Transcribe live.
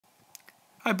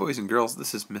Hi boys and girls,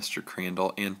 this is Mr.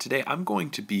 Crandall, and today I'm going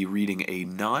to be reading a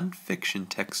nonfiction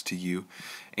text to you,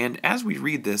 and as we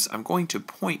read this, I'm going to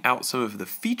point out some of the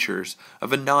features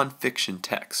of a nonfiction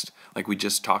text, like we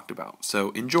just talked about, so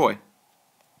enjoy!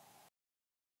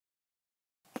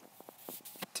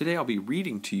 Today I'll be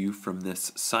reading to you from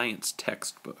this science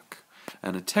textbook,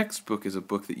 and a textbook is a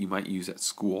book that you might use at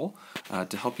school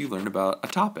to help you learn about a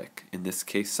topic, in this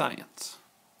case science.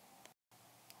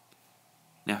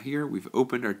 Now here we've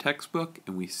opened our textbook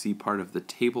and we see part of the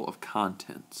table of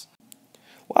contents.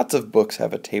 Lots of books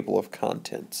have a table of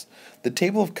contents. The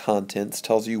table of contents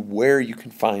tells you where you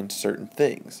can find certain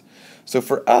things. So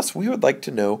for us, we would like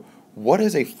to know, what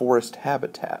is a forest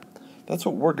habitat? That's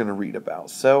what we're going to read about.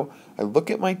 So I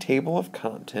look at my table of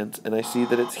contents and I see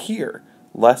that it's here.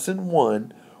 Lesson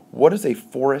 1, what is a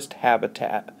forest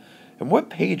habitat? And what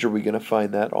page are we going to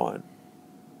find that on?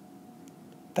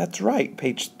 That's right,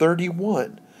 page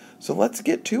 31. So let's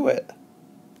get to it.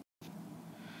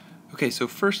 Okay, so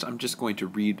first I'm just going to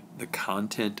read the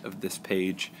content of this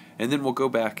page, and then we'll go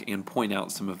back and point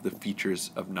out some of the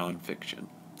features of nonfiction.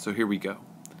 So here we go.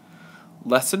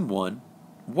 Lesson 1,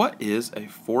 what is a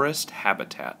forest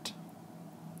habitat?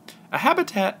 A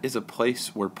habitat is a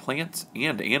place where plants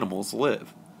and animals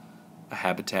live. A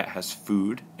habitat has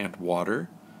food and water.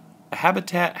 A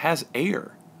habitat has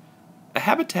air. A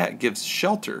habitat gives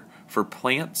shelter for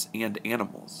plants and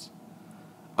animals.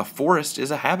 A forest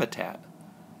is a habitat.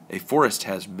 A forest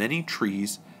has many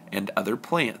trees and other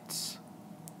plants.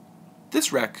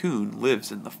 This raccoon lives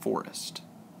in the forest.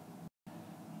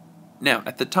 Now,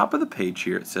 at the top of the page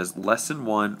here, it says Lesson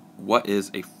 1, what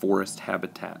is a forest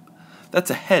habitat? That's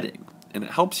a heading, and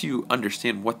it helps you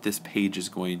understand what this page is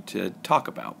going to talk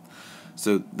about.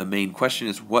 So the main question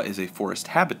is, what is a forest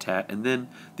habitat? And then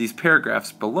these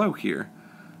paragraphs below here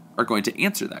are going to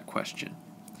answer that question.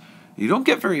 You don't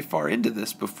get very far into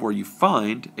this before you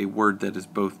find a word that is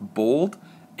both bold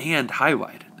and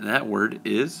highlighted, and that word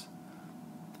is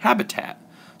habitat.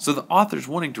 So the author's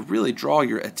wanting to really draw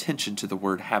your attention to the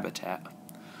word habitat.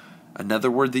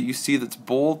 Another word that you see that's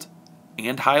bold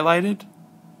and highlighted,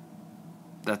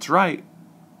 that's right,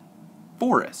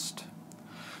 forest.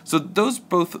 So those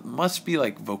both must be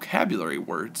like vocabulary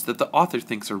words that the author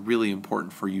thinks are really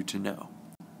important for you to know.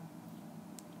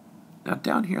 Now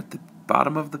down here at the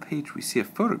bottom of the page we see a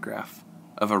photograph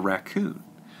of a raccoon,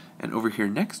 and over here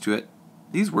next to it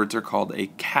these words are called a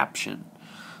caption.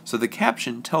 So the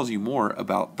caption tells you more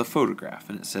about the photograph,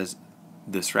 and it says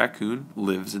this raccoon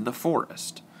lives in the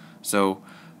forest. So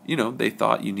they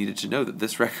thought you needed to know that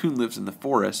this raccoon lives in the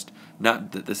forest,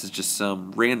 not that this is just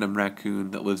some random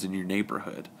raccoon that lives in your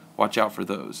neighborhood. Watch out for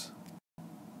those.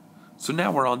 So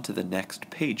now we're on to the next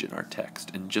page in our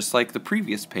text, and just like the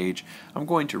previous page, I'm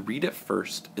going to read it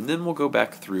first, and then we'll go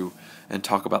back through and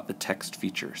talk about the text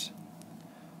features.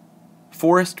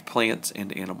 Forest plants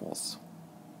and animals.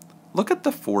 Look at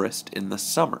the forest in the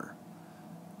summer.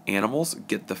 Animals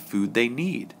get the food they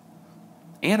need.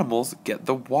 Animals get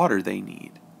the water they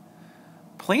need.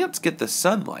 Plants get the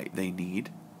sunlight they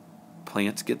need.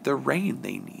 Plants get the rain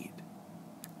they need.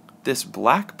 This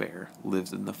black bear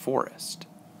lives in the forest.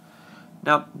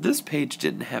 Now, this page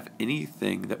didn't have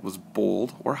anything that was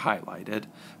bold or highlighted,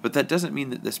 but that doesn't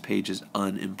mean that this page is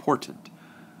unimportant.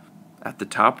 At the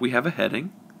top we have a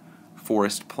heading,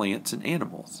 Forest Plants and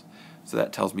Animals. So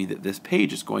that tells me that this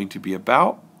page is going to be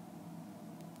about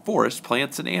forest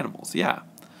plants and animals, yeah.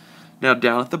 Now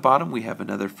down at the bottom we have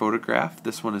another photograph.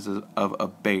 This one is of a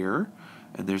bear,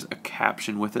 and there's a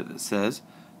caption with it that says,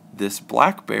 this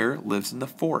black bear lives in the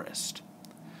forest.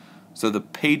 So the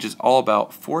page is all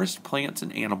about forest plants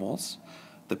and animals.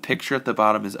 The picture at the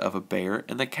bottom is of a bear,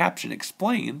 and the caption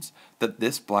explains that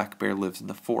this black bear lives in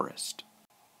the forest.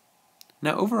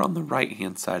 Now over on the right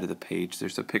hand side of the page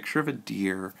there's a picture of a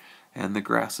deer, and the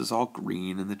grass is all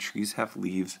green and the trees have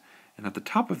leaves, and at the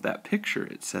top of that picture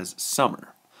it says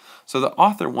summer. So the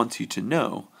author wants you to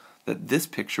know that this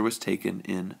picture was taken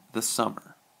in the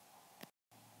summer.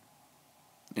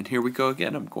 And here we go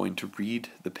again. I'm going to read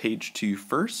the page to you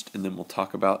first, and then we'll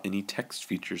talk about any text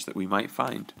features that we might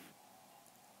find.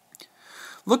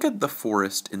 Look at the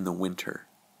forest in the winter.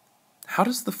 How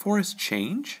does the forest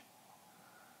change?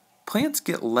 Plants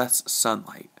get less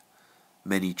sunlight.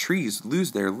 Many trees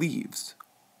lose their leaves.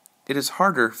 It is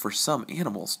harder for some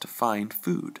animals to find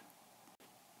food.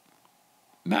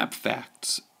 Map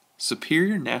facts.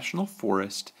 Superior National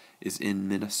Forest is in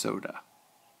Minnesota.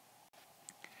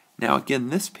 Now again,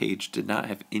 this page did not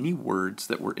have any words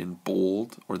that were in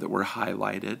bold or that were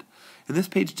highlighted, and this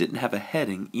page didn't have a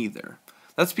heading either.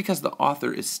 That's because the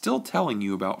author is still telling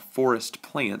you about forest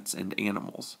plants and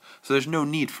animals, so there's no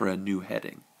need for a new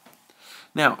heading.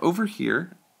 Now, over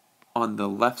here on the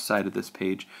left side of this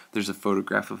page, there's a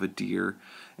photograph of a deer,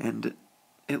 and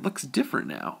it looks different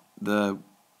now. The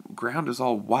ground is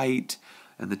all white,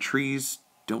 and the trees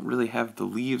don't really have the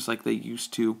leaves like they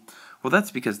used to. Well,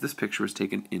 that's because this picture was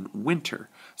taken in winter,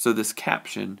 so this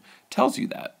caption tells you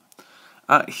that.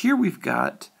 Here we've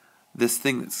got this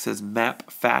thing that says Map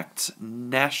Facts,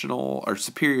 National or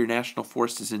Superior National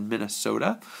Forest is in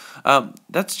Minnesota.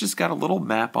 That's just got a little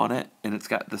map on it, and it's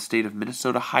got the state of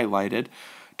Minnesota highlighted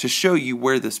to show you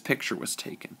where this picture was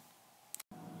taken.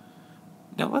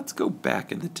 Now let's go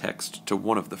back in the text to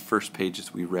one of the first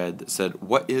pages we read that said,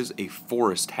 "What is a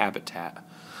forest habitat?"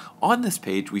 On this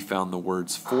page we found the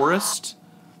words forest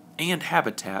and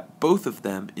habitat, both of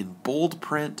them in bold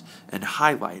print and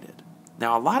highlighted.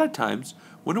 Now a lot of times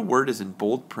when a word is in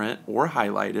bold print or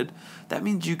highlighted, that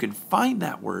means you can find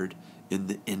that word in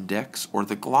the index or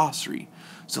the glossary.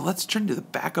 So let's turn to the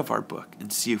back of our book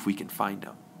and see if we can find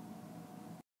them.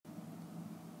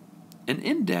 An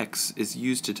index is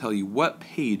used to tell you what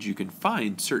page you can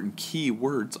find certain key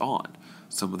words on.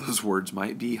 Some of those words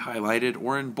might be highlighted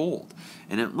or in bold.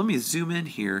 And let me zoom in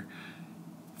here.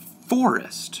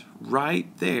 Forest,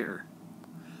 right there.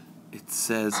 It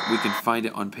says we can find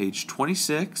it on page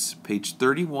 26, page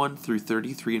 31 through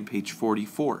 33, and page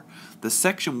 44. The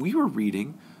section we were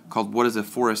reading, called What is a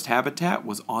Forest Habitat,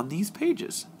 was on these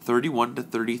pages, 31 to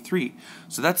 33.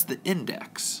 So that's the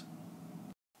index.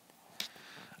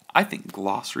 I think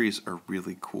glossaries are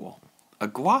really cool. A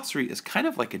glossary is kind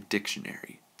of like a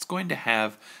dictionary. It's going to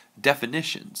have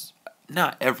definitions,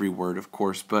 not every word, of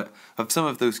course, but of some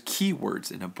of those key words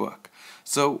in a book.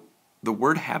 So the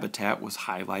word habitat was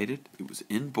highlighted, it was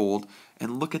in bold,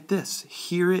 and look at this.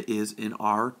 Here it is in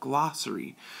our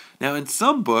glossary. Now, in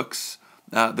some books,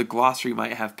 the glossary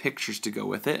might have pictures to go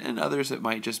with it, and others it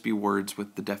might just be words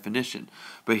with the definition.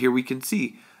 But here we can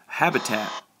see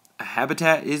habitat. A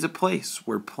habitat is a place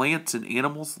where plants and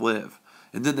animals live.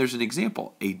 And then there's an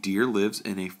example. A deer lives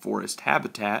in a forest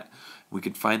habitat. We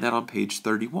can find that on page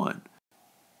 31.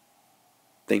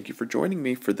 Thank you for joining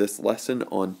me for this lesson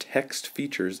on text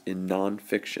features in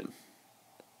nonfiction.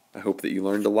 I hope that you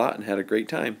learned a lot and had a great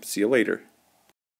time. See you later.